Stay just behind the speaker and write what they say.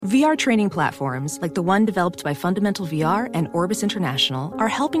VR training platforms, like the one developed by Fundamental VR and Orbis International, are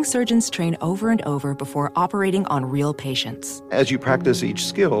helping surgeons train over and over before operating on real patients. As you practice each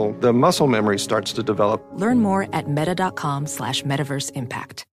skill, the muscle memory starts to develop. Learn more at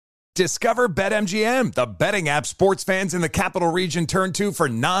meta.com/metaverseimpact. Discover BetMGM, the betting app sports fans in the capital region turn to for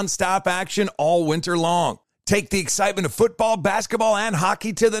nonstop action all winter long. Take the excitement of football, basketball, and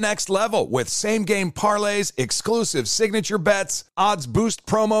hockey to the next level with same-game parlays, exclusive signature bets, odds boost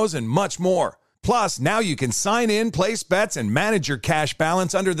promos, and much more. Plus, now you can sign in, place bets, and manage your cash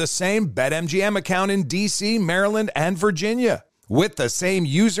balance under the same BetMGM account in D.C., Maryland, and Virginia. With the same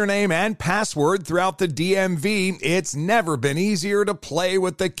username and password throughout the DMV, it's never been easier to play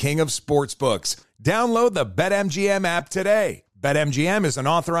with the king of sportsbooks. Download the BetMGM app today. BetMGM is an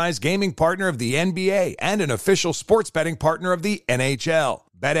authorized gaming partner of the NBA and an official sports betting partner of the NHL.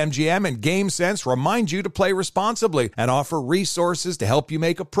 BetMGM and GameSense remind you to play responsibly and offer resources to help you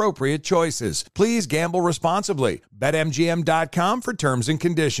make appropriate choices. Please gamble responsibly. BetMGM.com for terms and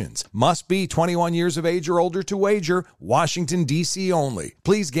conditions. Must be 21 years of age or older to wager. Washington, D.C. only.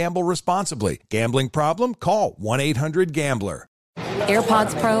 Please gamble responsibly. Gambling problem? Call 1-800-GAMBLER.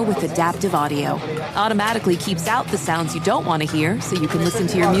 AirPods Pro with adaptive audio automatically keeps out the sounds you don't want to hear so you can listen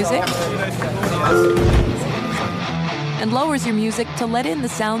to your music, and lowers your music to let in the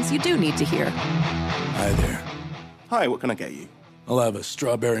sounds you do need to hear. Hi there. Hi, what can I get you? I'll have a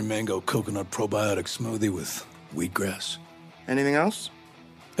strawberry mango coconut probiotic smoothie with wheatgrass. Anything else?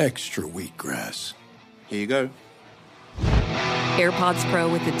 Extra wheatgrass. Here you go. AirPods Pro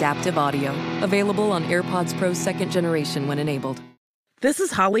with adaptive audio. Available on AirPods Pro 2nd generation when enabled. This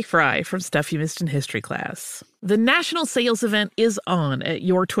is Holly Fry from Stuff You Missed in History class. The national sales event is on at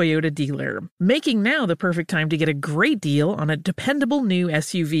your Toyota dealer, making now the perfect time to get a great deal on a dependable new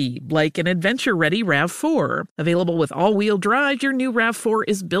SUV, like an adventure-ready RAV4. Available with all-wheel drive, your new RAV4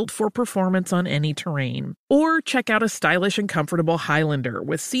 is built for performance on any terrain. Or check out a stylish and comfortable Highlander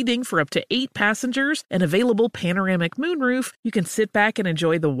with seating for up to 8 passengers and available panoramic moonroof. You can sit back and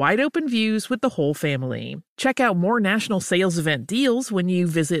enjoy the wide-open views with the whole family. Check out more national sales event deals when you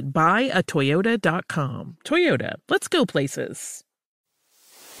visit buyatoyota.com. Toyota, let's go places.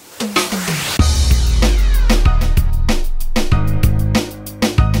 Hey,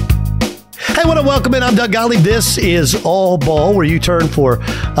 what a welcome in. I'm Doug Gottlieb. This is All Ball, where you turn for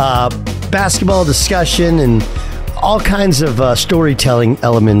basketball discussion and all kinds of storytelling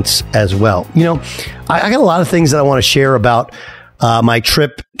elements as well. You know, I got a lot of things that I want to share about my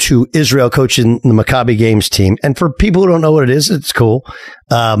trip to Israel coaching the Maccabi Games team. And for people who don't know what it is, it's cool.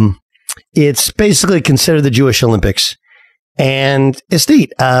 It's basically considered the Jewish Olympics. And it's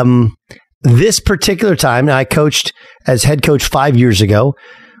neat. This particular time, I coached as head coach 5 years ago,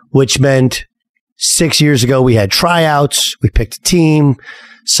 which meant 6 years ago we had tryouts. We picked a team.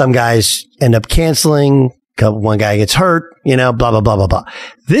 Some guys end up canceling. One guy gets hurt, you know, blah, blah, blah, blah, blah.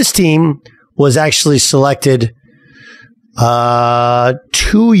 This team was actually selected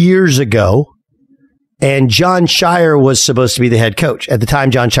 2 years ago, and John Shire was supposed to be the head coach. At the time,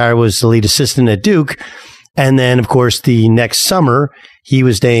 John Shire was the lead assistant at Duke. And then, of course, the next summer, he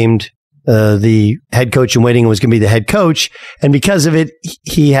was named the head coach in waiting and was going to be the head coach. And because of it,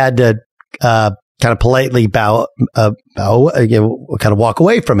 he had to kind of politely kind of walk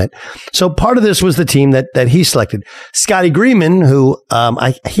away from it. So part of this was the team that he selected. Scotty Greenman, who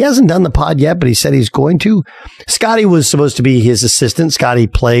he hasn't done the pod yet, but he said he's going to. Scotty was supposed to be his assistant. Scotty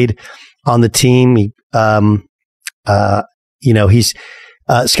played on the team.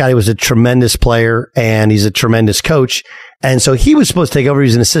 Scotty was a tremendous player and he's a tremendous coach. And so he was supposed to take over. He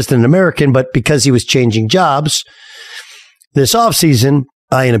was an assistant American, but because he was changing jobs this offseason,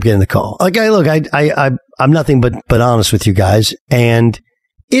 I ended up getting the call. Like, I'm nothing but honest with you guys. And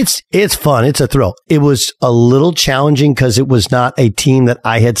it's fun. It's a thrill. It was a little challenging because it was not a team that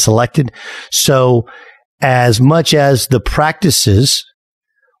I had selected. So as much as the practices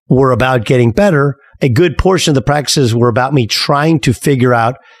were about getting better, a good portion of the practices were about me trying to figure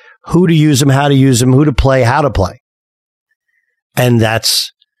out who to use them, how to use them, who to play, how to play. And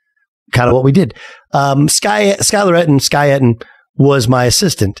that's kind of what we did. Skye Ettin was my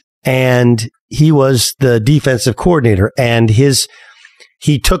assistant, and he was the defensive coordinator. And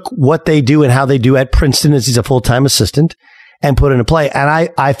he took what they do and how they do at Princeton, as he's a full-time assistant, and put into play.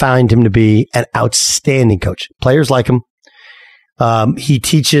 And I find him to be an outstanding coach. Players like him. He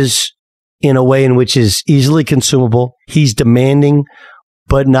teaches in a way in which is easily consumable. He's demanding,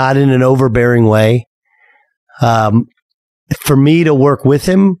 but not in an overbearing way. For me to work with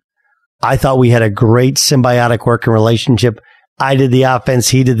him, I thought we had a great symbiotic working relationship. I did the offense,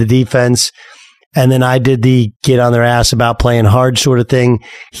 he did the defense. And then I did the get on their ass about playing hard sort of thing.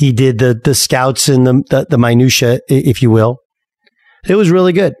 He did the scouts and the minutia, if you will. It was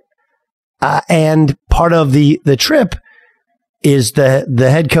really good. And part of the trip is the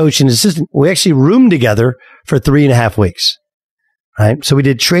head coach and assistant. We actually roomed together for 3.5 weeks. Right. So we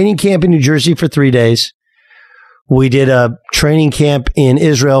did training camp in New Jersey for 3 days. We did a training camp in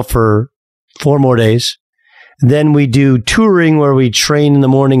Israel for 4 more days. Then we do touring where we train in the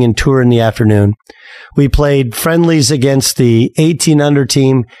morning and tour in the afternoon. We played friendlies against the 18 under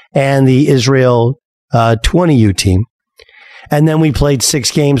team and the Israel 20U team. And then we played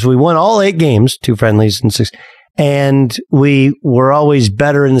 6 games. We won all 8 games, 2 friendlies and 6. And we were always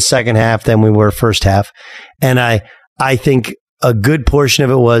better in the second half than we were first half. And I think a good portion of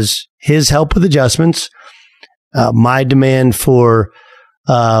it was his help with adjustments, my demand for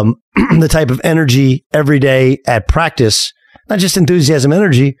the type of energy every day at practice, not just enthusiasm,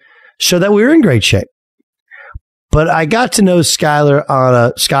 energy, so that we were in great shape. But I got to know Skye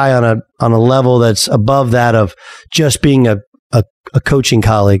on a level that's above that of just being a coaching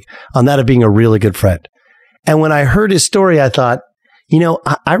colleague, on that of being a really good friend. And when I heard his story, I thought,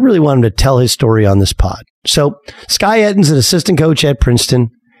 I really want him to tell his story on this pod. So Skye Ettin's an assistant coach at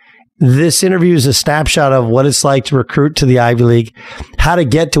Princeton. This interview is a snapshot of what it's like to recruit to the Ivy League, how to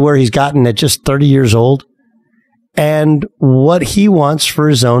get to where he's gotten at just 30 years old, and what he wants for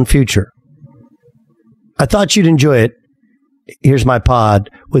his own future. I thought you'd enjoy it. Here's my pod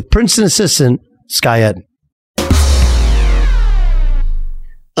with Princeton assistant Skye Ettin.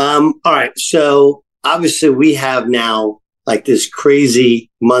 All right. So obviously we have now like this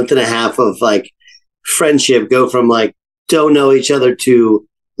crazy month and a half of like friendship go from like don't know each other to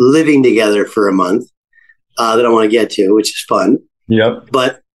living together for a month that I want to get to, which is fun. Yep.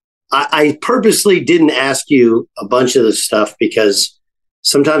 But I purposely didn't ask you a bunch of this stuff because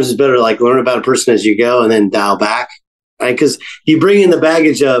sometimes it's better to like learn about a person as you go and then dial back, right? Because you bring in the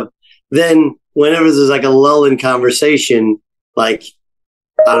baggage of then whenever there's like a lull in conversation, like,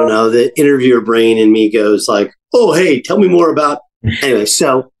 I don't know, the interviewer brain in me goes like, oh, hey, tell me more about. Anyway,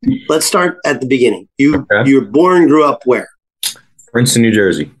 so let's start at the beginning. You were born, grew up where? Princeton, New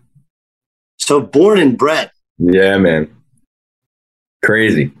Jersey. So born and bred. Yeah, man.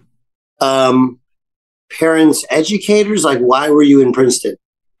 Crazy. Parents, educators, like why were you in Princeton?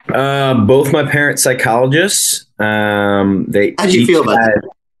 Both my parents Psychologists. How'd you feel about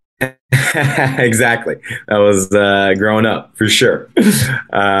that? Exactly. That was growing up for sure.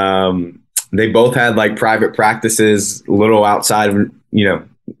 They both had like private practices a little outside of,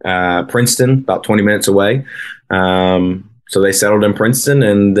 Princeton, about 20 minutes away. So they settled in Princeton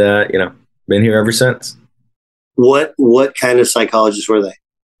and, been here ever since. What kind of psychologists were they?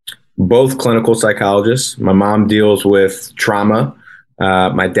 Both clinical psychologists. My mom deals with trauma.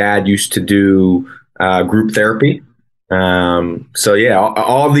 My dad used to do group therapy. So yeah,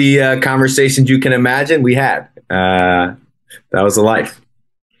 all the conversations you can imagine we had. That was the life.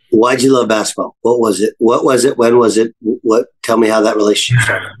 Why'd you love basketball? What was it? When was it? Tell me how that relationship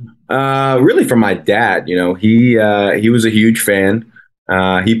started. Really from my dad, he was a huge fan.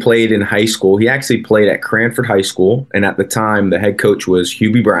 He played in high school. He actually played at Cranford High School. And at the time, the head coach was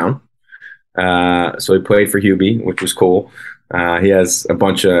Hubie Brown. So he played for Hubie, which was cool. He had a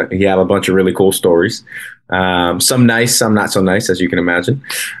bunch of really cool stories. Some nice, some not so nice, as you can imagine.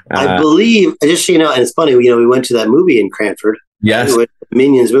 I believe, just so you know, and it's funny, we went to that movie in Cranford. Yes. The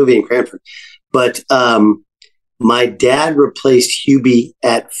Minions movie in Cranford. But my dad replaced Hubie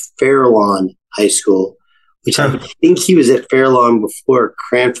at Fairlawn High School, which I think he was at Fairlawn before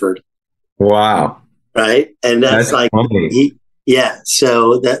Cranford. Wow. Right? And that's like,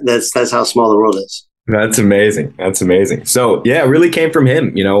 so that's how small the world is. That's amazing. So yeah, it really came from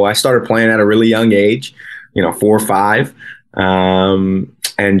him. I started playing at a really young age, 4 or 5.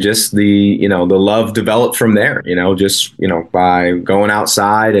 And just the love developed from there, by going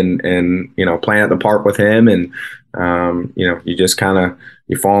outside and playing at the park with him. And, you just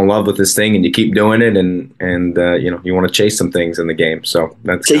you fall in love with this thing and you keep doing it. And you want to chase some things in the game. So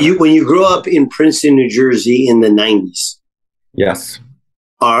that's when you grew up in Princeton, New Jersey in the 90s. Yes.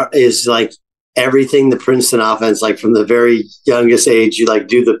 Is like everything the Princeton offense, like from the very youngest age, you like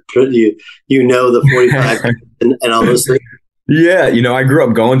do the 45 and all those things. Yeah, I grew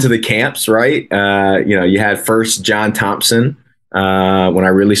up going to the camps, right? You had first John Thompson when I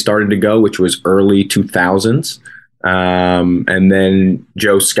really started to go, which was early 2000s, and then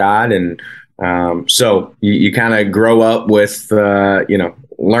Joe Scott, and so you kind of grow up with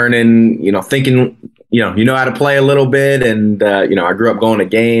learning, thinking. You know how to play a little bit, and I grew up going to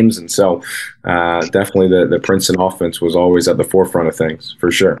games, and so definitely the Princeton offense was always at the forefront of things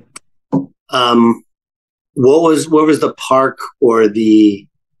for sure. What was the park or the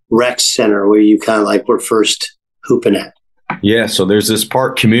rec center where you kind of like were first hooping at? Yeah, so there's this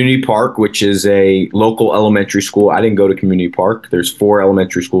park, Community Park, which is a local elementary school. I didn't go to Community Park. There's 4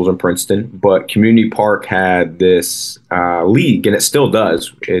 elementary schools in Princeton, but Community Park had this league, and it still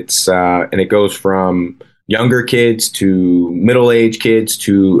does. It's and it goes from younger kids to middle-aged kids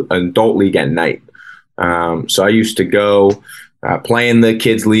to adult league at night. So I used to go play in the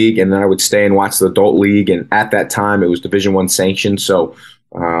kids league, and then I would stay and watch the adult league. And at that time, it was Division I sanctioned. So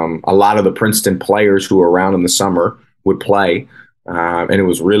a lot of the Princeton players who were around in the summer would play, and it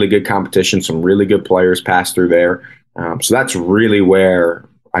was really good competition. Some really good players passed through there. So that's really where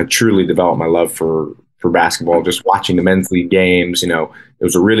I truly developed my love for basketball, just watching the men's league games. It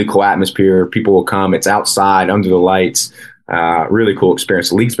was a really cool atmosphere. People will come. It's outside under the lights. Really cool experience.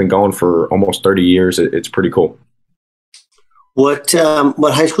 The league's been going for almost 30 years. It's pretty cool. What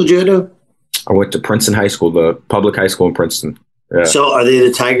high school did you go to? I went to Princeton High School, the public high school in Princeton. Yeah. So are they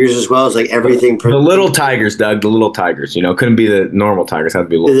the Tigers as well? It's like everything. The little Tigers, Doug. The little Tigers. Couldn't be the normal Tigers. Had to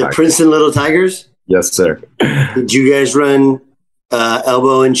be little Tigers. The Princeton Little Tigers? Yes, sir. Did you guys run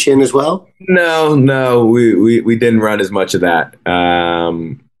elbow and chin as well? No. We didn't run as much of that.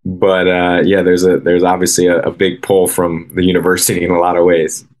 But there's obviously a big pull from the university in a lot of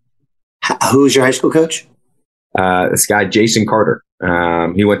ways. Who's your high school coach? This guy, Jason Carter.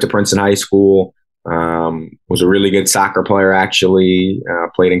 He went to Princeton High School. Was a really good soccer player, actually,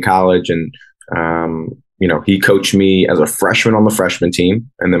 played in college. And, he coached me as a freshman on the freshman team.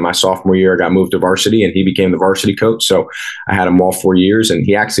 And then my sophomore year, I got moved to varsity, and he became the varsity coach. So I had him all 4 years. And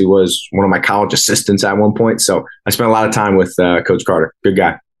he actually was one of my college assistants at one point. So I spent a lot of time with Coach Carter. Good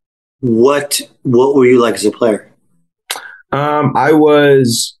guy. What were you like as a player? I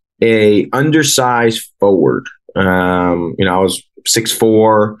was a undersized forward. I was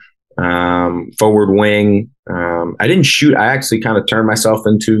 6'4", forward wing. I didn't shoot. I actually kind of turned myself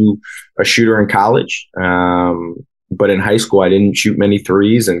into a shooter in college. But in high school, I didn't shoot many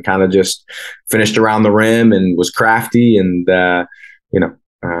threes and kind of just finished around the rim and was crafty and, but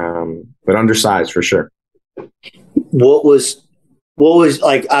undersized for sure. What was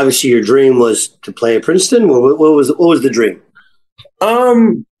like, obviously your dream was to play at Princeton. What was the dream?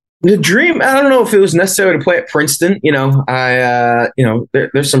 The dream, I don't know if it was necessary to play at Princeton.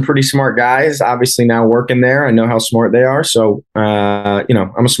 There's some pretty smart guys obviously now working there. I know how smart they are. So,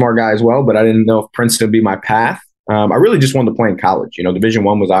 I'm a smart guy as well, but I didn't know if Princeton would be my path. I really just wanted to play in college. Division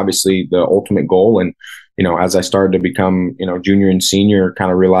I was obviously the ultimate goal. And, as I started to become, junior and senior,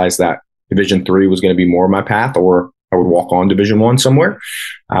 kind of realized that Division III was going to be more of my path, or I would walk on Division I somewhere.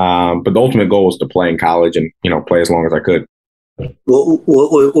 But the ultimate goal was to play in college and, play as long as I could. What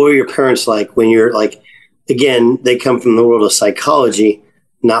were your parents like when you're like, again, they come from the world of psychology,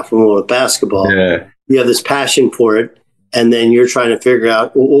 not from the world of basketball. Yeah. You have this passion for it, and then you're trying to figure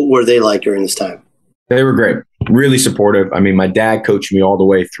out what were they like during this time? They were great, really supportive. I mean, my dad coached me all the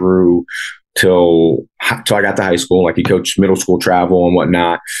way through till I got to high school. Like, he coached middle school travel and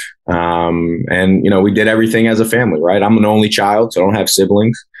whatnot. And we did everything as a family, right? I'm an only child, so I don't have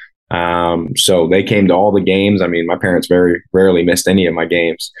siblings. So they came to all the games. I mean, my parents very rarely missed any of my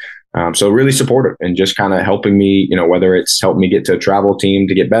games. So really supportive and just kind of helping me, whether it's helping me get to a travel team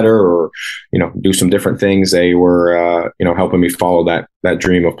to get better or, do some different things. They were, helping me follow that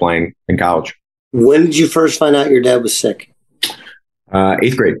dream of playing in college. When did you first find out your dad was sick?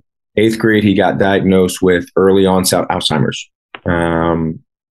 8th grade. 8th grade, he got diagnosed with early onset Alzheimer's.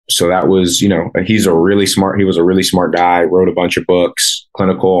 So that was, he was a really smart guy, wrote a bunch of books,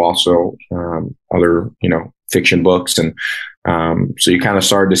 clinical, also other, fiction books. And so you kind of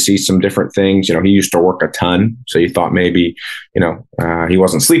started to see some different things. He used to work a ton. So you thought maybe, he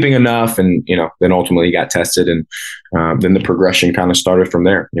wasn't sleeping enough. And, then ultimately he got tested. And then the progression kind of started from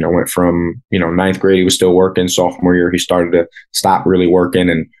there. Went from, 9th grade, he was still working. Sophomore year, he started to stop really working.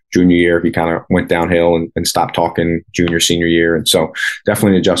 And junior year, he kind of went downhill and stopped talking junior, senior year. And so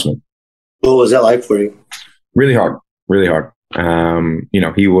definitely an adjustment. What was that like for you? Really hard, really hard.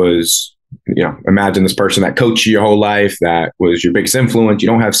 He was, imagine this person that coached you your whole life, that was your biggest influence. You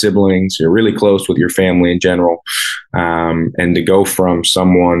don't have siblings. You're really close with your family in general. And to go from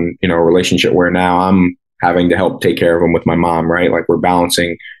someone, a relationship where now I'm having to help take care of them with my mom, right? Like, we're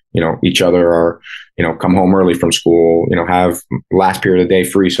balancing, each other, or, come home early from school, have last period of the day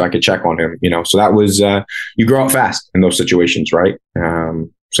free so I could check on him, so that was, you grow up fast in those situations, right?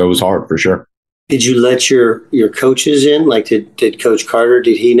 So it was hard for sure. Did you let your coaches in? Like, did Coach Carter,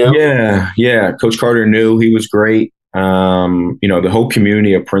 did he know? Yeah. Coach Carter knew. He was great. The whole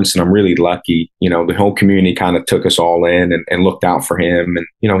community of Princeton, I'm really lucky. The whole community kind of took us all in and looked out for him. And,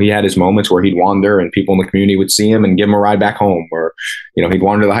 he had his moments where he'd wander and people in the community would see him and give him a ride back home, or, he'd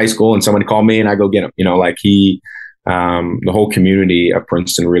wander to the high school and somebody called me and I go get him. The whole community of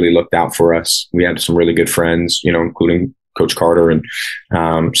Princeton really looked out for us. We had some really good friends, including Coach Carter. And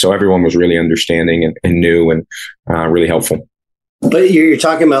so everyone was really understanding and new and really helpful. But you're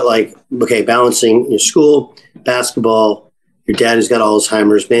talking about balancing your school, basketball, your dad who's got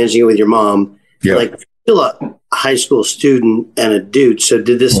Alzheimer's, managing it with your mom. Yeah. Still a high school student and a dude. So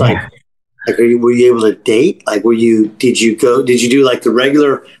did this were you able to date? Did you do the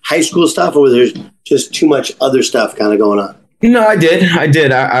regular high school stuff, or was there just too much other stuff kind of going on? No, I did.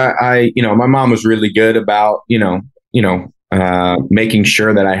 I my mom was really good about, making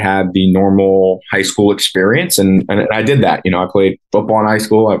sure that I had the normal high school experience. And I did that. I played football in high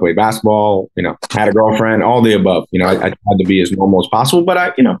school. I played basketball, had a girlfriend, all the above. I tried to be as normal as possible. But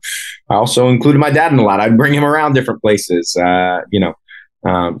I also included my dad in a lot. I'd bring him around different places, so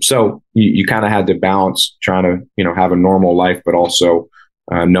you kind of had to balance trying to, have a normal life, but also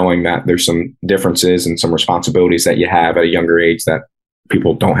knowing that there's some differences and some responsibilities that you have at a younger age that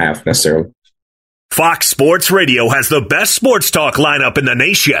people don't have necessarily. Fox Sports Radio has the best sports talk lineup in the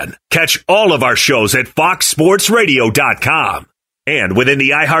nation. Catch all of our shows at foxsportsradio.com. And within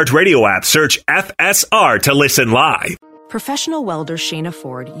the iHeartRadio app, search FSR to listen live. Professional welder Shayna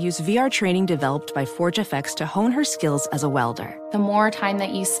Ford used VR training developed by ForgeFX to hone her skills as a welder. The more time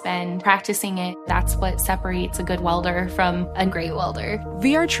that you spend practicing it, that's what separates a good welder from a great welder.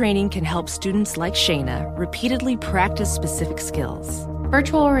 VR training can help students like Shayna repeatedly practice specific skills.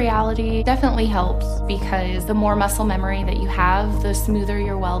 Virtual reality definitely helps because the more muscle memory that you have, the smoother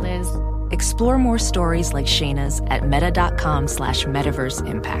your weld is. Explore more stories like Shayna's at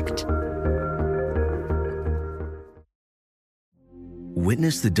meta.com/metaverseimpact.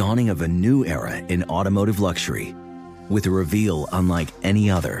 Witness the dawning of a new era in automotive luxury with a reveal unlike any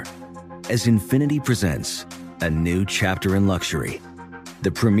other as Infiniti presents a new chapter in luxury,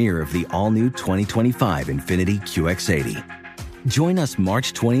 the premiere of the all-new 2025 Infiniti QX80. Join us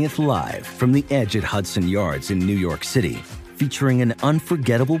March 20th live from the Edge at Hudson Yards in New York City, featuring an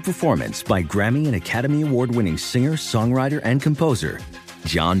unforgettable performance by Grammy and Academy Award-winning singer, songwriter, and composer,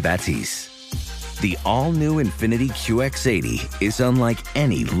 Jon Batiste. The all-new Infiniti QX80 is unlike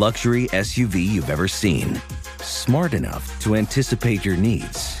any luxury SUV you've ever seen. Smart enough to anticipate your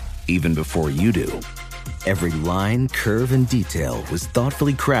needs, even before you do. Every line, curve, and detail was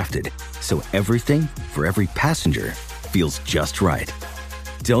thoughtfully crafted, so everything for every passenger feels just right.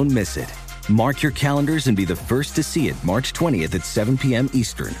 Don't miss it. Mark your calendars and be the first to see it March 20th at 7 p.m.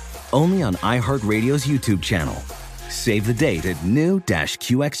 Eastern, only on iHeartRadio's YouTube channel. Save the date at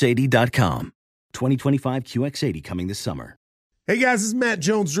new-QX80.com. 2025 QX80 coming this summer. Hey guys, this is Matt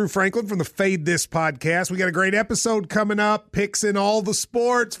Jones, Drew Franklin from the Fade This podcast. We got a great episode coming up, picks in all the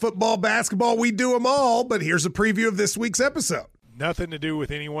sports, football, basketball, we do them all, but here's a preview of this week's episode. Nothing to do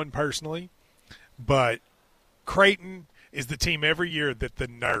with anyone personally, but Creighton is the team every year that the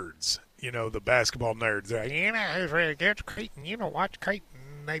nerds, the basketball nerds, they're like, who's really good? Creighton, watch Creighton.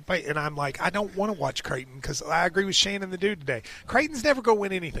 They play. And I'm like, I don't want to watch Creighton because I agree with Shane and the dude today. Creighton's never going to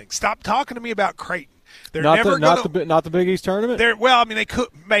win anything. Stop talking to me about Creighton. They're not never the Big East tournament. They could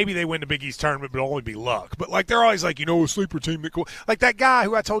maybe they win the Big East tournament, but it'll only be luck. But they're always like, a sleeper team that like that guy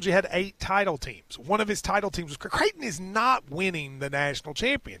who I told you had 8 title teams. One of his title teams was Creighton is not winning the national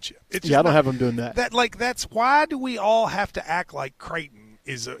championship. It's just I don't have them doing that. That's why do we all have to act like Creighton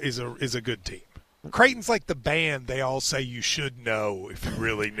is a good team? Creighton's like the band they all say you should know if you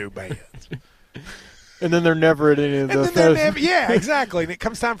really knew bands. And then they're never at any of the yeah, exactly. And it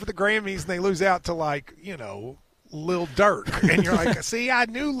comes time for the Grammys and they lose out to Lil Durk. And you're like, see, I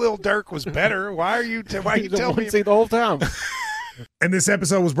knew Lil Durk was better. Why are you telling me? The whole time. And this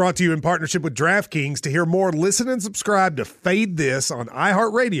episode was brought to you in partnership with DraftKings. To hear more, listen and subscribe to Fade This on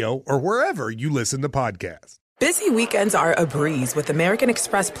iHeartRadio or wherever you listen to podcasts. Busy weekends are a breeze with American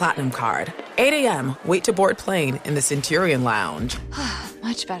Express Platinum Card. 8 a.m., wait to board plane in the Centurion Lounge.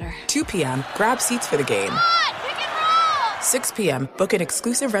 Much better. 2 p.m., grab seats for the game. 6 p.m., book an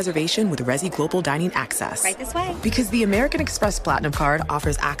exclusive reservation with Resi Global Dining Access. Right this way. Because the American Express Platinum Card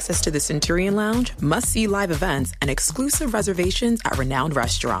offers access to the Centurion Lounge, must-see live events, and exclusive reservations at renowned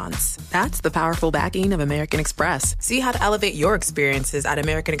restaurants. That's the powerful backing of American Express. See how to elevate your experiences at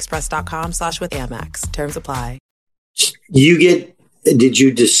americanexpress.com/with-Amex. Terms apply. Did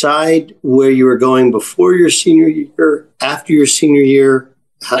you decide where you were going before your senior year, after your senior year?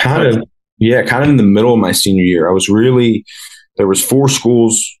 Kind of in the middle of my senior year. There was 4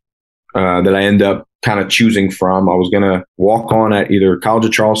 schools that I ended up kind of choosing from. I was going to walk on at either College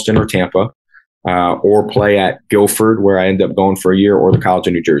of Charleston or Tampa, or play at Guilford, where I ended up going for a year, or the College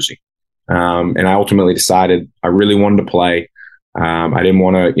of New Jersey. And I ultimately decided I really wanted to play. I didn't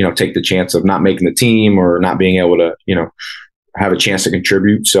want to, take the chance of not making the team or not being able to, have a chance to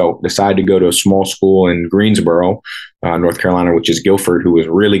contribute. So decided to go to a small school in Greensboro, North Carolina, which is Guilford, who was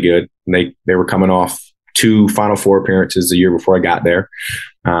really good. And they were coming off 2 Final Four appearances the year before I got there.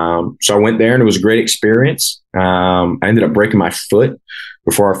 So I went there and it was a great experience. I ended up breaking my foot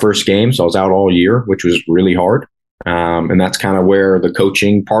before our first game. So I was out all year, which was really hard. And that's kind of where the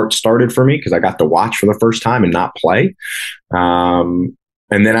coaching part started for me, because I got to watch for the first time and not play.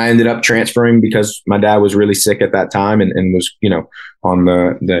 And then I ended up transferring because my dad was really sick at that time and was, on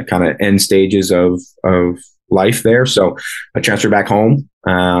the kind of end stages of life there. So I transferred back home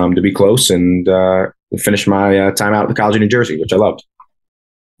to be close and finished my time out at the College of New Jersey, which I loved.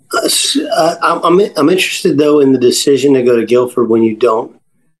 I'm interested, though, in the decision to go to Guilford when you don't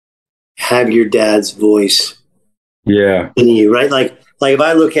have your dad's voice in you, right? Like if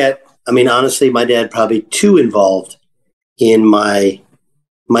I look at, honestly, my dad probably too involved in my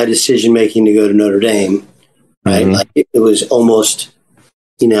decision-making to go to Notre Dame, right? Mm-hmm. Like it was almost,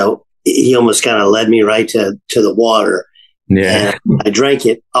 he almost kind of led me right to the water. Yeah. And I drank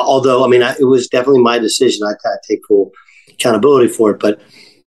it. Although, it was definitely my decision. I kind of take full accountability for it.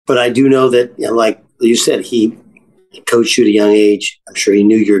 But I do know that, like you said, he coached you at a young age. I'm sure he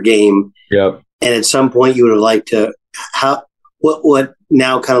knew your game. Yep. And at some point you would have liked to, what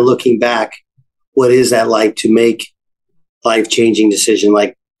now kind of looking back, what is that like to make life-changing decision,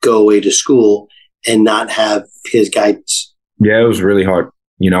 like go away to school and not have his guidance? Yeah, it was really hard.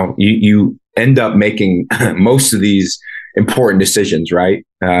 You end up making most of these important decisions, right?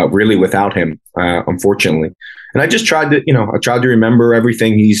 Really without him, unfortunately. And I just tried to, remember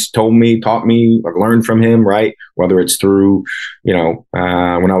everything he's told me, taught me, I've learned from him, right? Whether it's through, when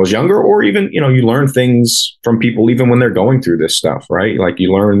I was younger, or even, you learn things from people even when they're going through this stuff, right? Like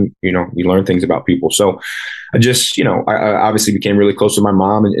you learn things about people. So I just, I obviously became really close to my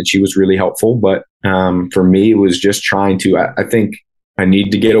mom and she was really helpful. But for me, it was just trying to, I think I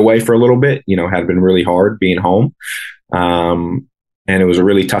need to get away for a little bit, had been really hard being home. And it was a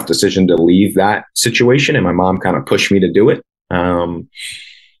really tough decision to leave that situation. And my mom kind of pushed me to do it. And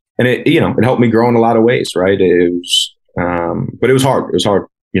it, it helped me grow in a lot of ways, right? It was, but it was hard. It was hard,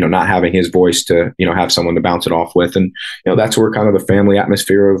 not having his voice to, have someone to bounce it off with. And, that's where kind of the family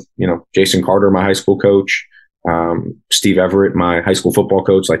atmosphere of, Jason Carter, my high school coach, Steve Everett, my high school football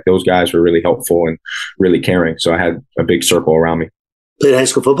coach, like those guys were really helpful and really caring. So I had a big circle around me. Played high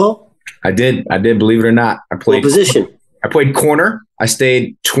school football? I did, believe it or not. I played. What position? I played corner. I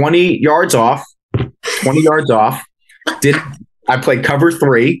stayed 20 yards off. I played cover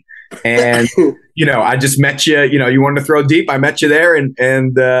 3. And, I just met you, you wanted to throw deep. I met you there and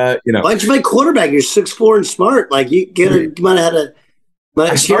Why'd you play quarterback? You're 6'4" and smart. Like you might have had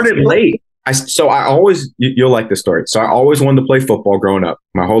I started late. I always, you'll like this story. So I always wanted to play football growing up.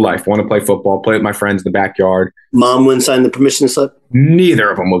 My whole life, wanted to play football, play with my friends in the backyard. Mom wouldn't sign the permission slip? Neither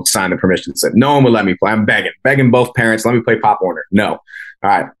of them would sign the permission slip. No one would let me play. I'm begging both parents. Let me play Pop Warner. No. All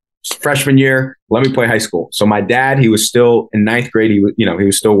right. Freshman year, let me play high school. So my dad, he was still in 9th grade. He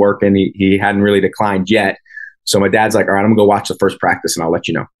was still working. He hadn't really declined yet. So my dad's like, all right, I'm gonna go watch the first practice and I'll let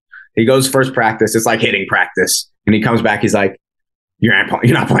you know. He goes first practice. It's like hitting practice. And he comes back. He's like, you're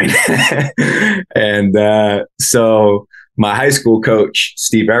not playing. And so my high school coach,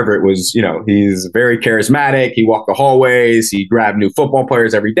 Steve Everett, was, he's very charismatic. He walked the hallways. He grabbed new football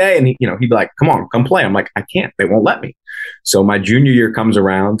players every day. And he'd be like, come play. I'm like, I can't. They won't let me. So my junior year comes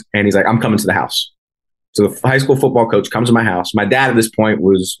around and he's like, I'm coming to the house. So the high school football coach comes to my house. My dad at this point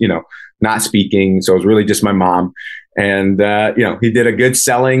was, not speaking. So it was really just my mom. And, he did a good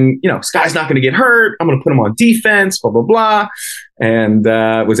selling, Skye's not going to get hurt. I'm going to put him on defense, blah, blah, blah. And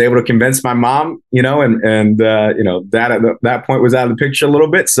was able to convince my mom, that at that point was out of the picture a little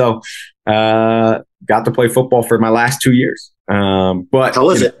bit. So got to play football for my last 2 years. But how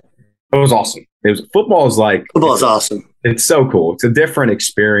was it? It was awesome. Football is awesome. It's so cool. It's a different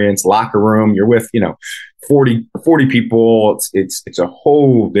experience. Locker room. You're with, 40 people. It's a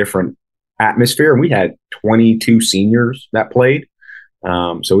whole different atmosphere. And we had 22 seniors that played.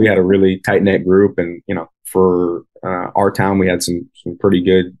 So we had a really tight knit group. And, for our town, we had some pretty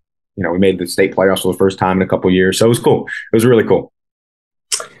good, we made the state playoffs for the first time in a couple of years. So it was cool. It was really cool.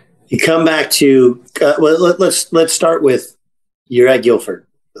 You come back to, let's start with, you're at Guilford.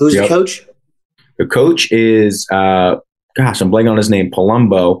 Who's the coach? The coach is, I'm blanking on his name,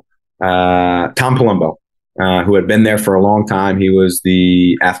 Palumbo, Tom Palumbo. who had been there for a long time. He was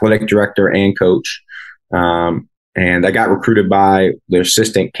the athletic director and coach. And I got recruited by their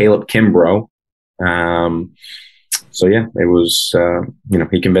assistant, Caleb Kimbrough. So yeah, it was,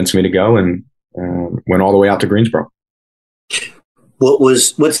 he convinced me to go and went all the way out to Greensboro.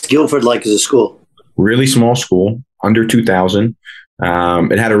 What's Guilford like as a school? Really small school, under 2,000.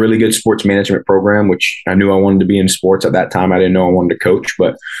 It had a really good sports management program, which I knew I wanted to be in sports at that time. I didn't know I wanted to coach,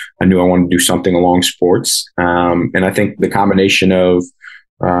 but I knew I wanted to do something along sports. And I think the combination of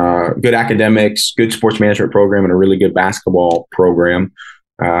good academics, good sports management program, and a really good basketball program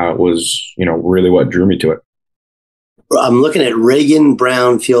was, really what drew me to it. I'm looking at Reagan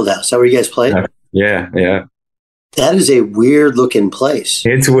Brown Fieldhouse. Is that where you guys played? Yeah. That is a weird looking place.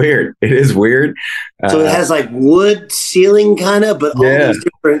 It's weird. It is weird. So it has like wood ceiling kind of, but all these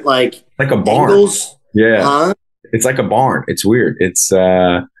different like a barn. Angles. Yeah. Huh? It's like a barn. It's weird. It's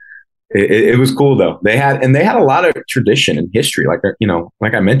it was cool though. They had a lot of tradition and history.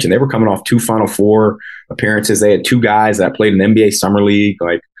 Like I mentioned, they were coming off 2 Final Four appearances. They had 2 guys that played in the NBA Summer League.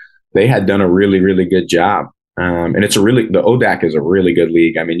 Like they had done a really, really good job. And the ODAC is a really good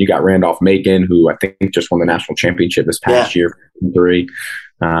league. I mean, you got Randolph-Macon, who I think just won the national championship this past year, 3.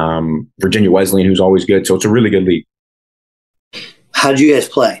 Virginia Wesleyan, who's always good. So it's a really good league. How did you guys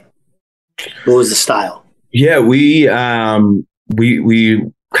play? What was the style? Yeah, we kind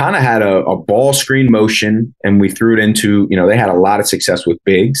of had a ball screen motion, and we threw it into, they had a lot of success with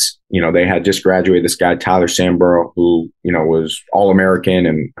bigs. They had just graduated this guy, Tyler Samborough, who, was All-American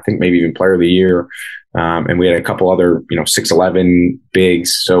and I think maybe even Player of the Year. And we had a couple other, 6'11"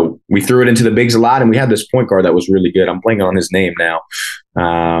 bigs. So we threw it into the bigs a lot. And we had this point guard that was really good. I'm blanking on his name now.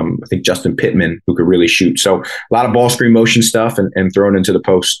 I think Justin Pittman, who could really shoot. So a lot of ball screen motion stuff and thrown into the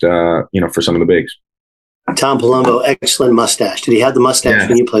post, for some of the bigs. Tom Palumbo, excellent mustache. Did he have the mustache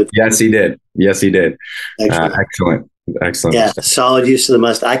when you played? Yes, he did. Excellent. Yeah, mustache. Solid use of the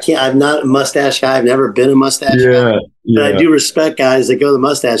mustache. I'm not a mustache guy. I've never been a mustache guy. But I do respect guys that go the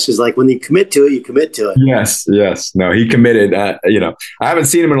mustache because, like, when you commit to it, you commit to it. Yes. No, he committed. I haven't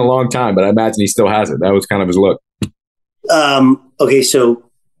seen him in a long time, but I imagine he still has it. That was kind of his look. Okay, so what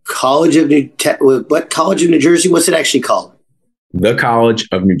College of New Jersey? What's it actually called? The College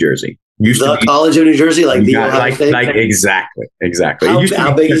of New Jersey. College of New Jersey, like the Ohio State? Like exactly.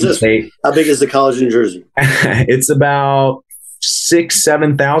 How big is this? How big is the College of New Jersey? It's about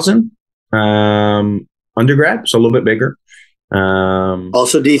 6,000-7,000 undergrad, so a little bit bigger.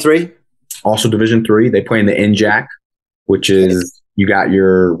 Also D3? Also Division III. They play in the NJAC, which is you got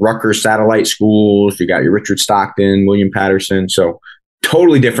your Rutgers satellite schools, you got your Richard Stockton, William Patterson. So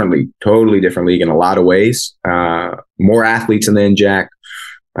totally different league in a lot of ways. More athletes in the NJAC.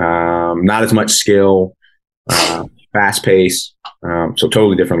 Not as much skill, fast pace. So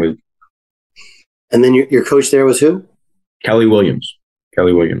totally different league. And then your coach there was who? Kelly Williams,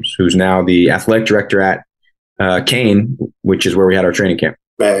 who's now the athletic director at Kane, which is where we had our training camp.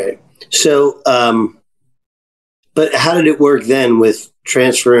 Right. So, but how did it work then with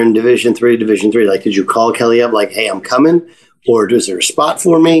transferring Division III? Like, did you call Kelly up like, hey, I'm coming? Or is there a spot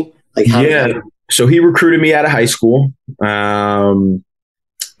for me? Like, So he recruited me out of high school.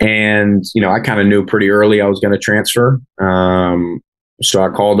 And, I kind of knew pretty early I was going to transfer. So I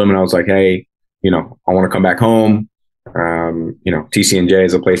called him and I was like, hey, I want to come back home. TCNJ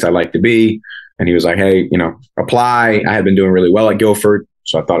is a place I like to be. And he was like, hey, apply. I had been doing really well at Guilford,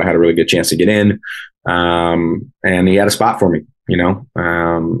 so I thought I had a really good chance to get in. And he had a spot for me,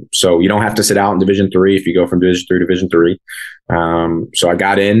 so you don't have to sit out in Division III if you go from Division III to Division III. So I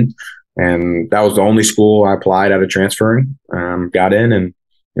got in, and that was the only school I applied out of transferring. Got in and,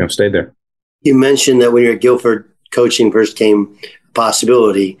 stayed there. You mentioned that when you're at Guilford, coaching first came a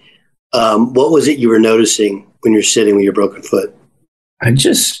possibility. What was it you were noticing when you're sitting with your broken foot? I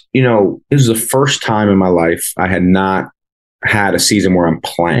just, it was the first time in my life I had not had a season where I'm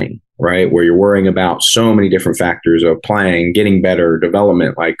playing, right? Where you're worrying about so many different factors of playing, getting better,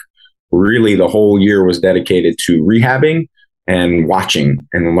 development. Like really the whole year was dedicated to rehabbing and watching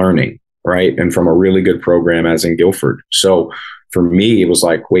and learning, right? And from a really good program as in Guilford. So for me, it was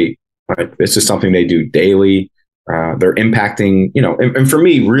like, wait, like this is something they do daily. They're impacting, and for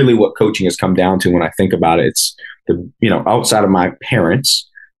me, really what coaching has come down to when I think about it, it's outside of my parents,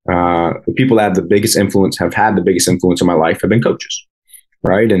 the people that have had the biggest influence in my life have been coaches.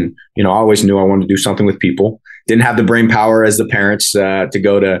 Right. And, I always knew I wanted to do something with people. Didn't have the brain power as the parents to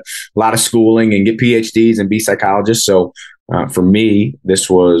go to a lot of schooling and get PhDs and be psychologists. So for me, this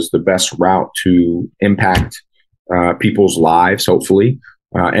was the best route to impact people's lives, hopefully,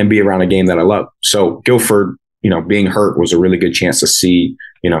 and be around a game that I love. So Guilford, being hurt was a really good chance to see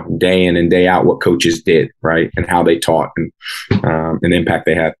day in and day out what coaches did, right, and how they taught and the impact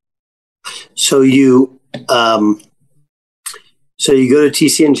they had. So you go to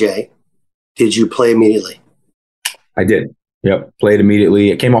TCNJ. Did you play immediately? I did. Yep, played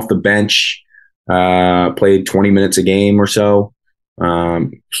immediately. I came off the bench, played 20 minutes a game or so. I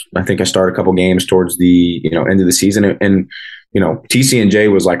think I started a couple games towards the end of the season, and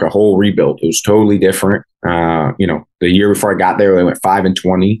TCNJ was like a whole rebuild. It was totally different. The year before I got there, they went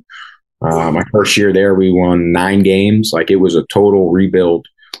 5-20. My first year there, we won 9 games. Like, it was a total rebuild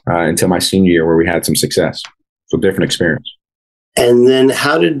until my senior year, where we had some success. So different experience. And then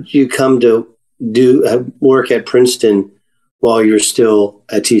how did you come to do work at Princeton while you're still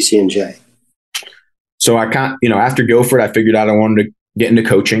at TCNJ? So I after Guilford, I figured out I wanted to get into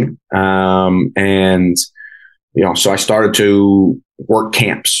coaching. So I started to work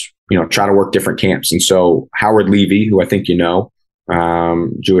camps, try to work different camps. And so Howard Levy, who I think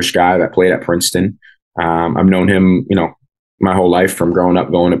Jewish guy that played at Princeton, I've known him, my whole life from growing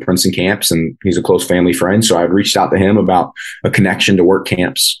up going to Princeton camps, and he's a close family friend. So I reached out to him about a connection to work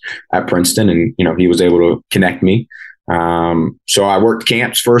camps at Princeton, and, he was able to connect me. So I worked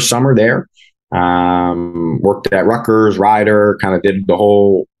camps for a summer there, worked at Rutgers, Rider, kind of did the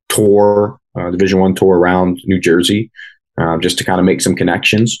whole tour, Division I tour around New Jersey, just to kind of make some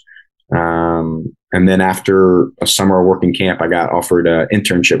connections. And then after a summer of working camp, I got offered an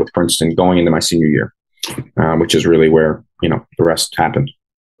internship with Princeton going into my senior year, which is really where, the rest happened.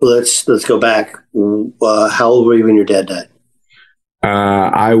 Let's go back. How old were you when your dad died?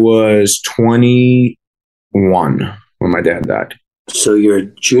 I was 21 when my dad died. So you're a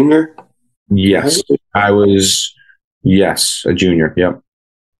junior? Yes, I was. Yes, a junior. Yep.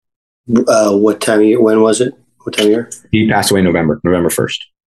 What time of year? When was it? What time of year? He passed away November 1st.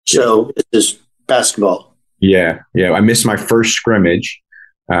 So it's basketball. Yeah. I missed my first scrimmage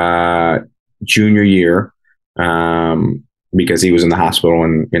junior year because he was in the hospital,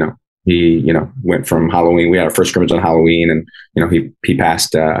 and he went from Halloween. We had our first scrimmage on Halloween, and he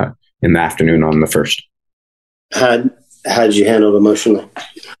passed in the afternoon on the 1st. How did you handle it emotionally?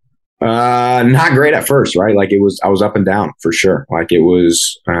 Not great at first, right? Like, I was up and down for sure. Like, it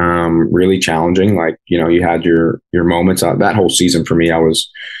was really challenging. Like, you had your moments. That whole season for me, I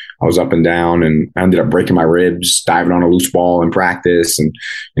was up and down, and I ended up breaking my ribs diving on a loose ball in practice. And,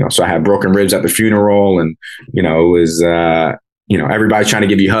 so I had broken ribs at the funeral, and, it was, everybody's trying to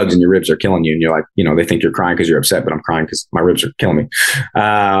give you hugs and your ribs are killing you. And you're like, they think you're crying because you're upset, but I'm crying because my ribs are killing me.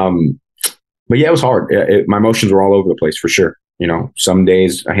 But yeah, it was hard. My emotions were all over the place for sure. Some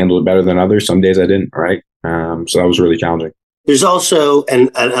days I handled it better than others. Some days I didn't. Right. So that was really challenging. There's also, and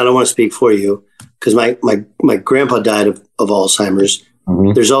I don't want to speak for you because my grandpa died of Alzheimer's.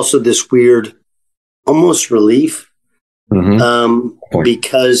 Mm-hmm. There's also this weird, almost relief,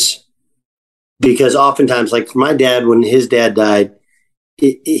 because oftentimes, like for my dad, when his dad died,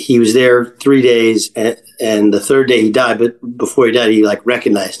 he was there 3 days, and the third day he died. But before he died, he like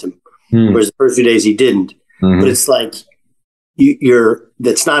recognized him, whereas the first few days he didn't. Mm-hmm. But it's like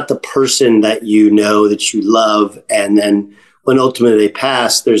that's not the person that that you love, and then when ultimately they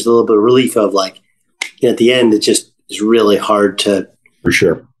pass, there's a little bit of relief of like at the end, it just is really hard to. For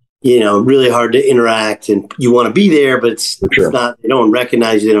sure. Really hard to interact, and you want to be there, but it's not, they don't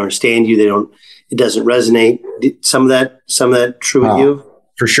recognize you. They don't understand you. It doesn't resonate. Some of that true with you?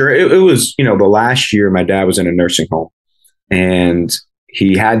 For sure. It was, the last year my dad was in a nursing home, and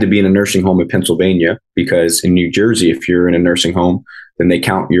he had to be in a nursing home in Pennsylvania because in New Jersey, if you're in a nursing home, then they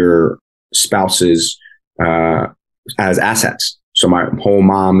count your spouses as assets. So my whole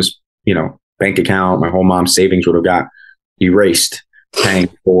mom's, bank account, my whole mom's savings would have got erased paying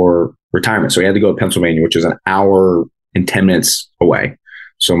for retirement. So he had to go to Pennsylvania, which is an hour and 10 minutes away.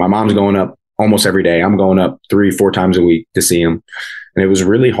 So my mom's going up almost every day. I'm going up 3-4 times a week to see him. And it was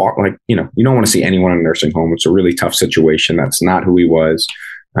really hard. Like, you don't want to see anyone in a nursing home. It's a really tough situation. That's not who he was.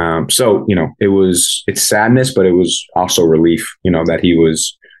 So, it's sadness, but it was also relief, that he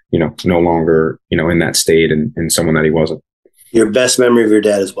was, no longer, in that state and someone that he wasn't. Your best memory of your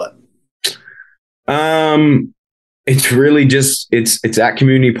dad is what? It's really just, it's at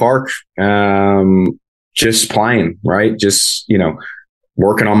Community Park, just playing, right? Just,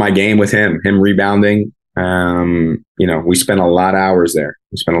 working on my game with him rebounding. We spent a lot of hours there.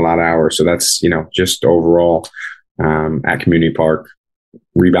 So that's, just overall, at Community Park,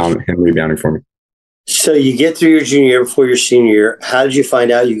 rebounding for me. So you get through your junior year before your senior year. How did you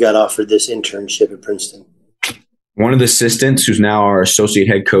find out you got offered this internship at Princeton? One of the assistants, who's now our associate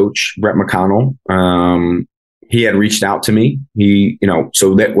head coach, Brett McConnell, he had reached out to me.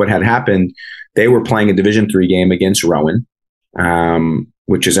 So that what had happened, they were playing a Division III game against Rowan.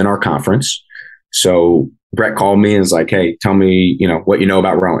 which is in our conference. So Brett called me and was like, hey, tell me, what you know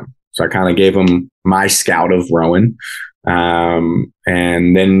about rowing. So I kind of gave him my scout of rowing. And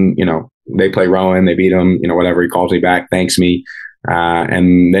then, they play rowing, they beat them, whatever. He calls me back, thanks me.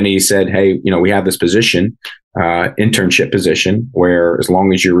 And then he said, hey, we have this position, internship position, where as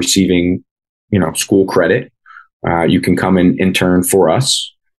long as you're receiving, school credit, you can come and intern for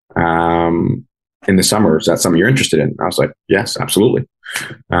us in the summer. Is that something you're interested in? I was like, yes, absolutely.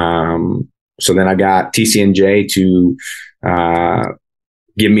 So then I got TCNJ to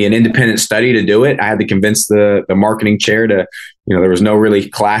give me an independent study to do it. I had to convince the marketing chair to, there was no really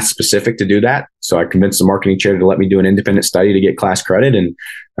class specific to do that. So I convinced the marketing chair to let me do an independent study to get class credit. And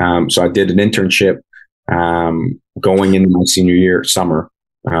so I did an internship going into my senior year summer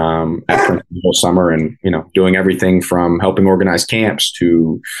at Princeton the whole summer, and doing everything from helping organize camps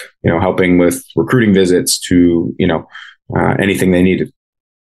to helping with recruiting visits to anything they needed.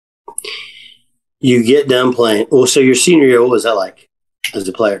 You get done playing. Well, so your senior year, what was that like as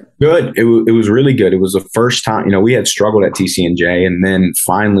a player? Good. It was really good. It was the first time, we had struggled at TCNJ, and then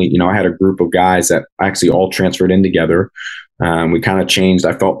finally, I had a group of guys that actually all transferred in together. We kind of changed,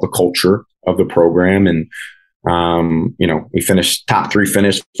 I felt, the culture of the program, and we finished top 3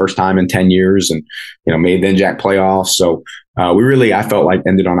 finish first time in 10 years, and made the NJAC playoffs. So we really, I felt like,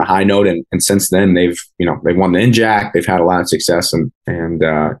 ended on a high note, and since then they've won the NJAC. They've had a lot of success, and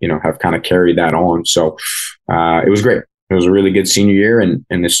have kind of carried that on. So it was great. It was a really good senior year, and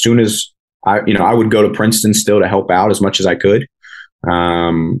as soon as I would go to Princeton still to help out as much as I could.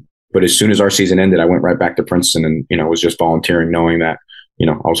 But as soon as our season ended, I went right back to Princeton, and was just volunteering, knowing that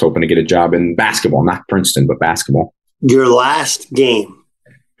I was hoping to get a job in basketball, not Princeton, but basketball. Your last game,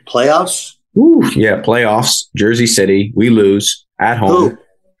 playoffs? Ooh, yeah, playoffs, Jersey City. We lose at home.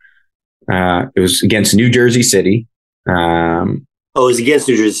 It was against New Jersey City. It was against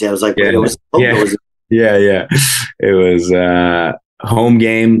New Jersey. I was like, yeah, yeah. It was home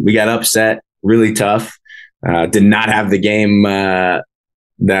game. We got upset, really tough. Did not have the game that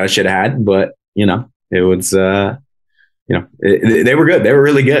I should have had, but it was. They were good. They were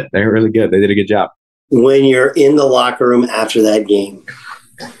really good. They were really good. They did a good job. When you're in the locker room after that game,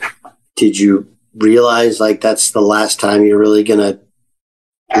 did you realize like that's the last time you're really going to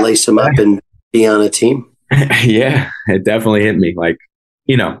lace them up and be on a team? Yeah, it definitely hit me. Like,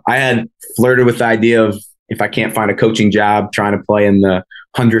 I had flirted with the idea of, if I can't find a coaching job, trying to play in the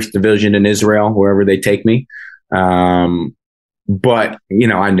 100th division in Israel, wherever they take me. But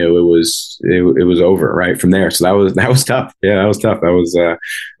I knew it was over right from there. So that was tough. Yeah, that was tough. That was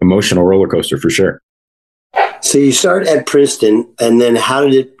emotional roller coaster for sure. So you start at Princeton, and then how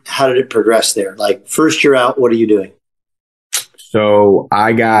did it progress there? Like, first year out, what are you doing? So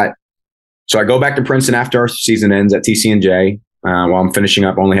I go back to Princeton after our season ends at TCNJ. While I'm finishing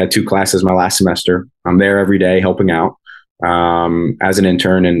up, only had 2 classes my last semester. I'm there every day helping out as an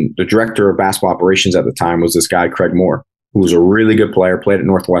intern. And the director of basketball operations at the time was this guy, Craig Moore, who was a really good player, played at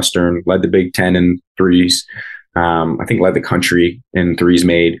Northwestern, led the Big Ten in threes. I think led the country in threes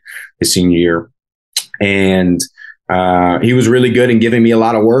made his senior year. And he was really good in giving me a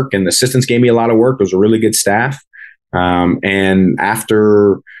lot of work, and the assistants gave me a lot of work. It was a really good staff. And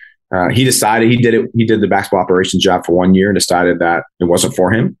after he decided he did the basketball operations job for 1 year and decided that it wasn't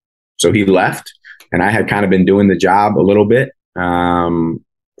for him. So he left, and I had kind of been doing the job a little bit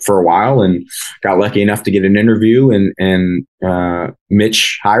for a while, and got lucky enough to get an interview, and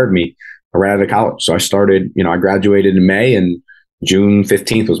Mitch hired me right out of college. So I started, I graduated in May, and June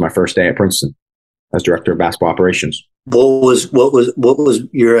 15th was my first day at Princeton as director of basketball operations. What was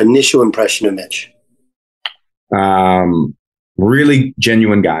your initial impression of Mitch? Really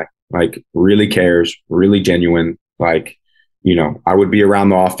genuine guy, like really cares, really genuine. Like, I would be around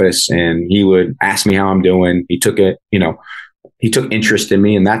the office and he would ask me how I'm doing. He took interest in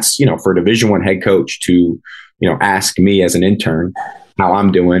me, and that's, for a Division I head coach to, ask me as an intern how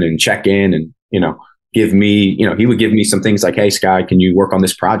I'm doing and check in and, give me, he would give me some things like, hey, Skye, can you work on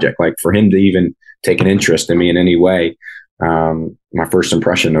this project? Like, for him to even take an interest in me in any way. My first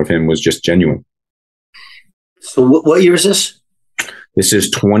impression of him was just genuine. So what year is this? This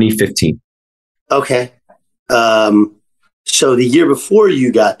is 2015. Okay. So the year before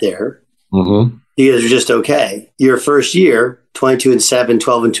you got there, you guys were just okay. Your first year, 22-7,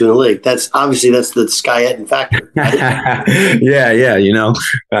 12-2 in the league. That's the Skye Ettin factor. Right?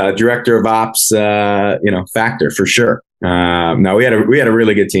 Yeah. Director of ops, factor for sure. No, we had a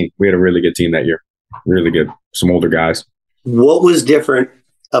really good team. We had a really good team that year. Really good. Some older guys. What was different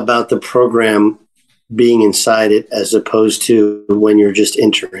about the program being inside it as opposed to when you're just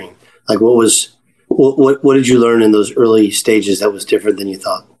entering? Like, what was What did you learn in those early stages that was different than you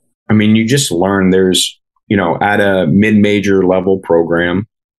thought? I mean, you just learn there's, at a mid-major level program,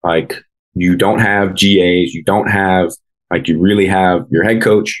 like you don't have GAs, you don't have, like you really have your head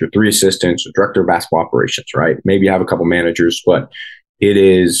coach, your 3 assistants, your director of basketball operations, right? Maybe you have a couple managers, but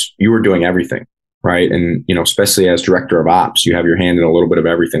you were doing everything, right? And, especially as director of ops, you have your hand in a little bit of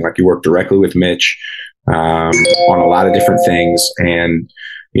everything. Like you work directly with Mitch on a lot of different things, and,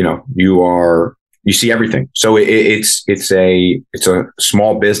 you see everything. So it's a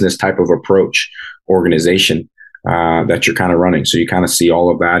small business type of approach organization that you're kind of running. So you kind of see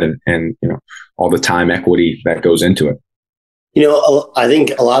all of that and all the time equity that goes into it. I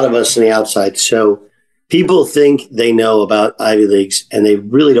think a lot of us on the outside, so people think they know about Ivy Leagues and they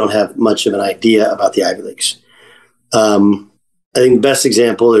really don't have much of an idea about the Ivy Leagues. I think the best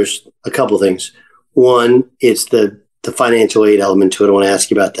example, there's a couple things. One, it's the financial aid element to it. I want to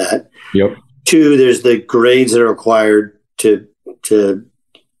ask you about that. Yep. 2, there's the grades that are required to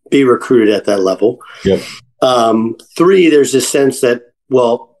be recruited at that level. Yep. 3, there's this sense that,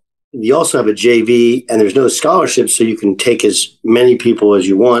 well, you also have a JV and there's no scholarships, so you can take as many people as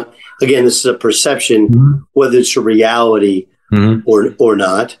you want. Again, this is a perception, whether it's a reality or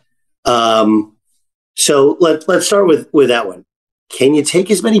not. So let's start with that one. Can you take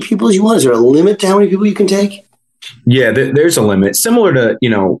as many people as you want? Is there a limit to how many people you can take? Yeah, there's a limit. Similar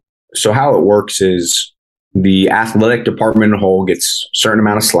to, so how it works is the athletic department in whole gets a certain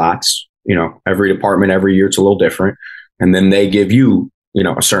amount of slots. Every department, every year, it's a little different. And then they give you,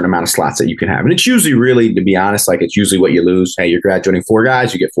 a certain amount of slots that you can have. And it's usually really, to be honest, like it's usually what you lose. Hey, you're graduating 4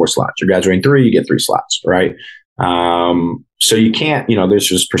 guys, you get 4 slots. You're graduating 3, you get 3 slots, right? So you can't, there's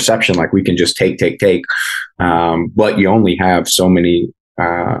this perception like we can just take. But you only have so many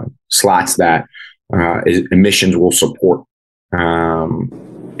slots that admissions will support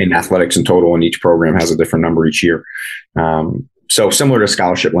in athletics in total, and each program has a different number each year. So similar to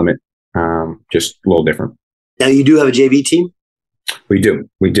scholarship limit, just a little different. Now you do have a JV team? We do.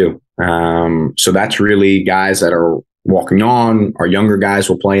 So that's really guys that are walking on. Our younger guys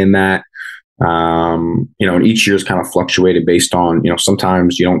will play in that. And each year is kind of fluctuated based on,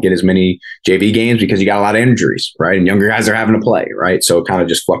 sometimes you don't get as many JV games because you got a lot of injuries, right? And younger guys are having to play, right? So it kind of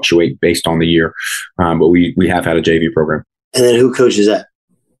just fluctuate based on the year. But we have had a JV program. And then who coaches that?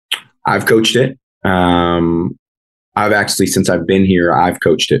 I've coached it. I've actually, since I've been here, I've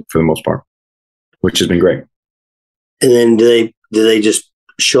coached it for the most part, which has been great. And then do they just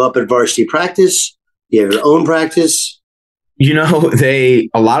show up at varsity practice? You have your own practice? A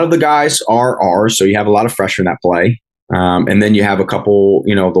lot of the guys are ours. So you have a lot of freshmen that play. And then you have a couple,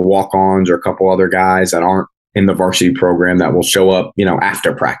 the walk-ons or a couple other guys that aren't in the varsity program that will show up,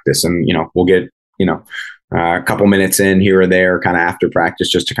 after practice. And, we'll get, a couple minutes in here or there kind of after practice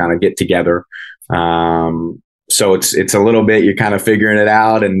just to kind of get together. So it's a little bit, you're kind of figuring it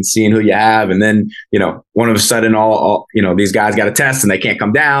out and seeing who you have. And then, one of a sudden all these guys got a test and they can't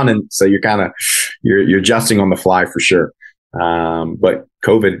come down. And so you're adjusting on the fly for sure. But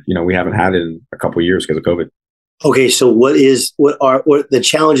COVID, we haven't had it in a couple of years because of COVID. Okay. So what are the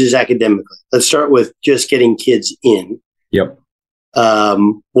challenges academically? Let's start with just getting kids in. Yep.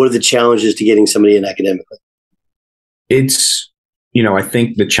 What are the challenges to getting somebody in academically? It's, I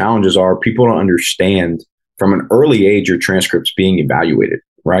think the challenges are people don't understand from an early age, your transcript's being evaluated,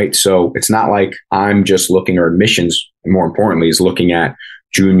 right? So it's not like I'm just looking, or admissions, more importantly, is looking at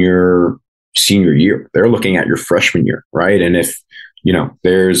junior, senior year. They're looking at your freshman year, right? And if,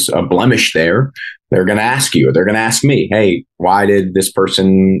 there's a blemish there, they're going to ask you, or they're going to ask me, hey, why did this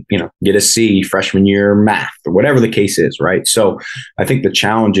person, get a C freshman year math, or whatever the case is, right? So I think the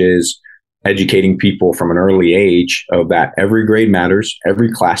challenge is educating people from an early age of that every grade matters,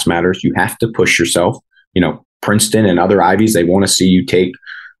 every class matters. You have to push yourself. Princeton and other Ivies, they want to see you take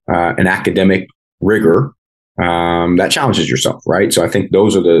an academic rigor that challenges yourself, right? So I think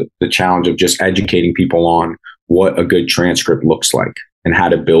those are the challenge of just educating people on what a good transcript looks like and how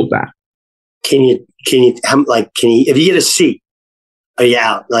to build that. Can you, if you get a C, are you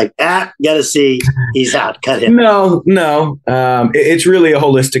out? Like, got a C, he's out, cut him. No. It's really a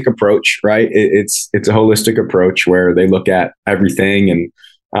holistic approach, right? It's a holistic approach where they look at everything and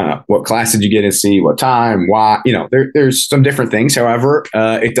what class did you get in C, what time, why, there's some different things. However,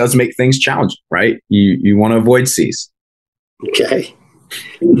 it does make things challenging, right? You want to avoid C's. Okay.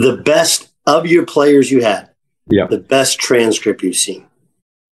 The best of your players you had, the best transcript you've seen.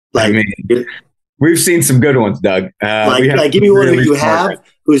 We've seen some good ones, Doug. Give me one who you have,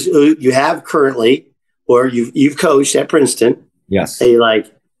 who you have currently, or you've coached at Princeton. Yes. Hey,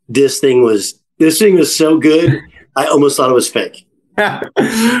 this thing was so good, I almost thought it was fake.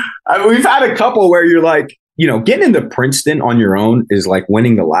 We've had a couple where you're like, getting into Princeton on your own is like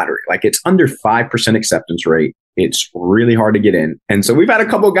winning the lottery. Like it's under 5% acceptance rate. It's really hard to get in. And so we've had a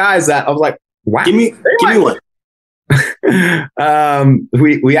couple of guys that I was like, wow. Give me one.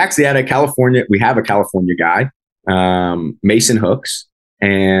 We actually had we have a California guy, Mason Hooks,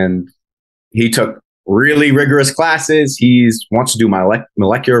 and he took really rigorous classes. He wants to do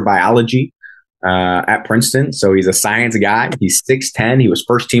molecular biology at Princeton. So he's a science guy. He's 6'10". He was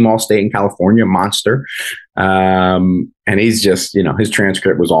first team All-State in California, monster. And he's just, his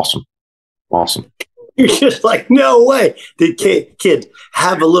transcript was awesome. Awesome. You're just like, no way. Did kid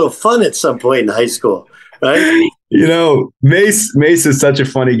have a little fun at some point in high school, right? Mace is such a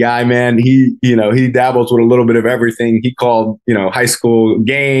funny guy, man. He dabbles with a little bit of everything. He called, high school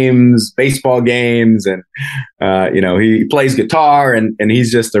games, baseball games, and, he plays guitar, and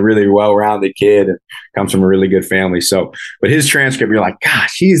he's just a really well-rounded kid and comes from a really good family. So, but his transcript, you're like,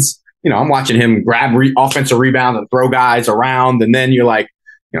 gosh, I'm watching him grab offensive rebounds and throw guys around. And then you're like,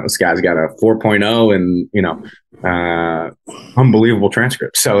 this guy's got a 4.0 and, unbelievable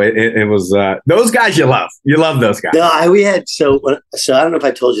transcript. So it was those guys you love. You love those guys. No, we had so I don't know if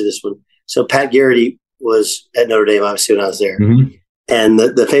I told you this one. So Pat Garrity was at Notre Dame, obviously, when I was there. Mm-hmm. And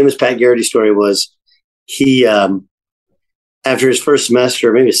the famous Pat Garrity story was he after his first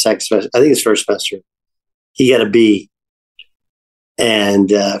semester, maybe his second semester, I think his first semester, he got a B. And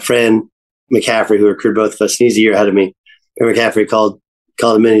Fran McCaffrey, who recruited both of us, and he's a year ahead of me. Fran McCaffrey called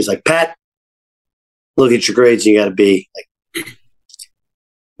him in. He's like, Pat, look at your grades and you got a B. Like,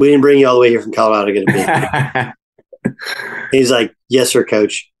 we didn't bring you all the way here from Colorado to get a B. He's like, yes, sir,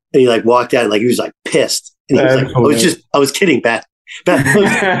 coach. And he like walked out like he was like pissed. And he was like, I was kidding, Pat.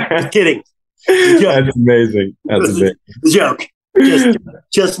 I was kidding. That's amazing. That's amazing. Joke.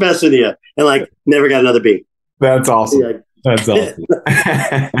 Just mess with you. And like never got another B. That's awesome. Like, that's awesome.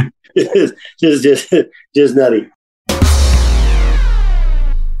 just nutty.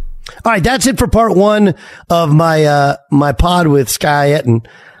 All right, that's it for part one of my my pod with Skye Ettin.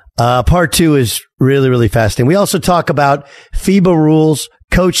 Part two is really, really fascinating. We also talk about FIBA rules,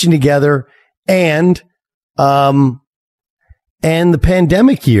 coaching together, and the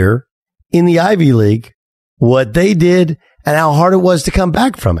pandemic year in the Ivy League, what they did and how hard it was to come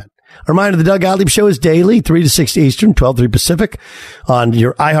back from it. A reminder, the Doug Gottlieb Show is daily, 3 to 6 Eastern, 12 to 3 Pacific on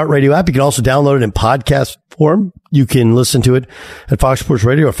your iHeartRadio app. You can also download it in podcast form. You can listen to it at Fox Sports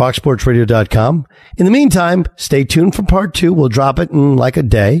Radio or foxsportsradio.com. In the meantime, stay tuned for part two. We'll drop it in like a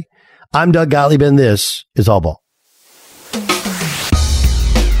day. I'm Doug Gottlieb, and this is All Ball.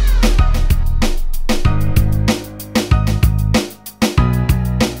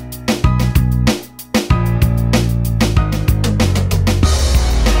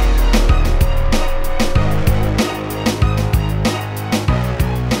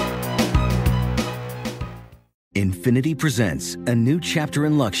 Infiniti presents a new chapter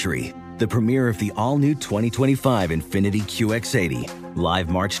in luxury, the premiere of the all-new 2025 Infiniti QX80, live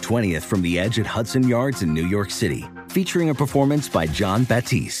March 20th from the Edge at Hudson Yards in New York City, featuring a performance by John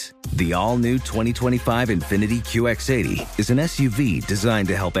Batiste. The all-new 2025 Infiniti QX80 is an SUV designed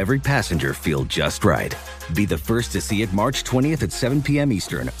to help every passenger feel just right. Be the first to see it March 20th at 7 p.m.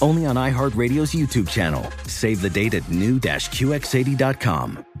 Eastern, only on iHeartRadio's YouTube channel. Save the date at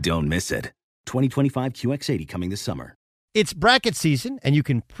new-QX80.com. Don't miss it. 2025 QX80 coming this summer. It's bracket season, and you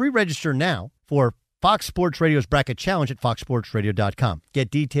can pre-register now for Fox Sports Radio's Bracket Challenge at foxsportsradio.com.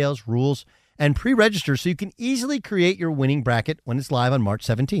 Get details, rules, and pre-register so you can easily create your winning bracket when it's live on March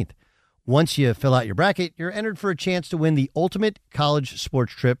 17th. Once you fill out your bracket, you're entered for a chance to win the ultimate college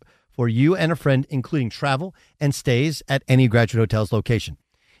sports trip for you and a friend, including travel and stays at any Graduate Hotels location.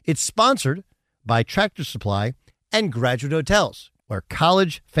 It's sponsored by Tractor Supply and Graduate Hotels, where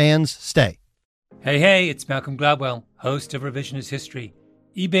college fans stay. Hey, it's Malcolm Gladwell, host of Revisionist History.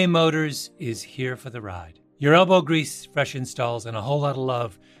 eBay Motors is here for the ride. Your elbow grease, fresh installs, and a whole lot of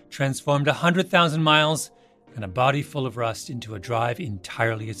love transformed 100,000 miles and a body full of rust into a drive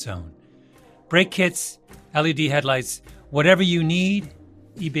entirely its own. Brake kits, LED headlights, whatever you need,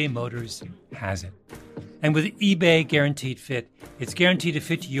 eBay Motors has it. And with eBay Guaranteed Fit, it's guaranteed to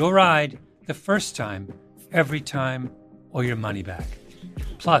fit your ride the first time, every time, or your money back.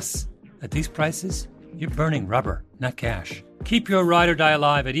 Plus, at these prices, you're burning rubber, not cash. Keep your ride or die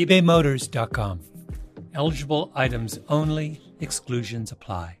alive at ebaymotors.com. Eligible items only. Exclusions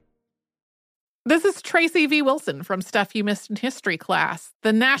apply. This is Tracy V. Wilson from Stuff You Missed in History class.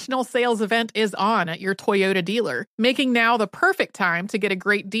 The national sales event is on at your Toyota dealer, making now the perfect time to get a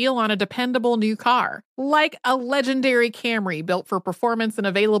great deal on a dependable new car. Like a legendary Camry built for performance and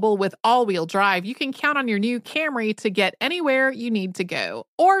available with all-wheel drive, you can count on your new Camry to get anywhere you need to go.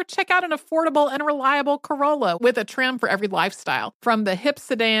 Or check out an affordable and reliable Corolla with a trim for every lifestyle. From the hip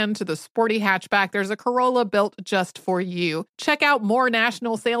sedan to the sporty hatchback, there's a Corolla built just for you. Check out more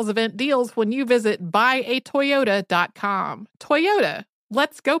national sales event deals when you visit buyatoyota.com. Toyota,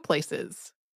 let's go places.